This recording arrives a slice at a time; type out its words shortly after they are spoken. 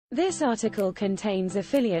This article contains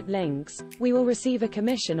affiliate links. We will receive a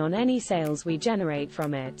commission on any sales we generate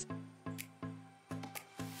from it.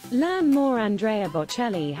 Learn more. Andrea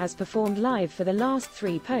Bocelli has performed live for the last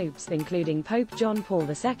 3 popes, including Pope John Paul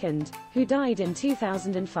II, who died in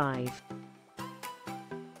 2005.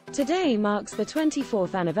 Today marks the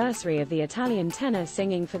 24th anniversary of the Italian tenor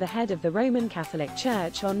singing for the head of the Roman Catholic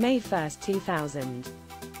Church on May 1, 2000.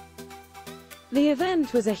 The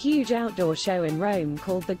event was a huge outdoor show in Rome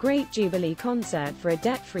called the Great Jubilee Concert for a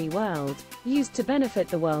Debt-Free World, used to benefit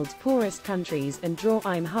the world's poorest countries and draw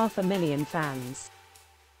 500,000 fans.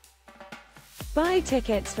 Buy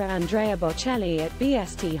tickets for Andrea Bocelli at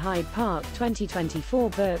BST Hyde Park 2024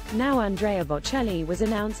 book now. Andrea Bocelli was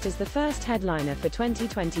announced as the first headliner for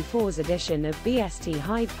 2024's edition of BST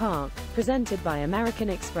Hyde Park, presented by American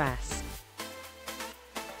Express.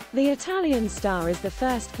 The Italian star is the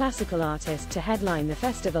first classical artist to headline the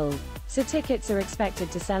festival, so tickets are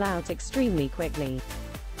expected to sell out extremely quickly.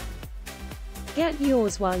 Get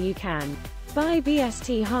yours while you can. Buy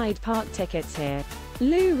BST Hyde Park tickets here.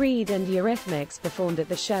 Lou Reed and Eurythmics performed at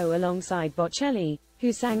the show alongside Bocelli,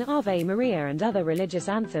 who sang Ave Maria and other religious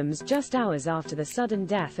anthems just hours after the sudden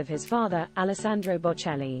death of his father, Alessandro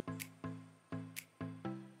Bocelli.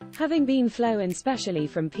 Having been flown specially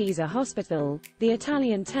from Pisa Hospital, the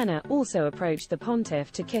Italian tenor also approached the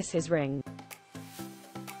pontiff to kiss his ring.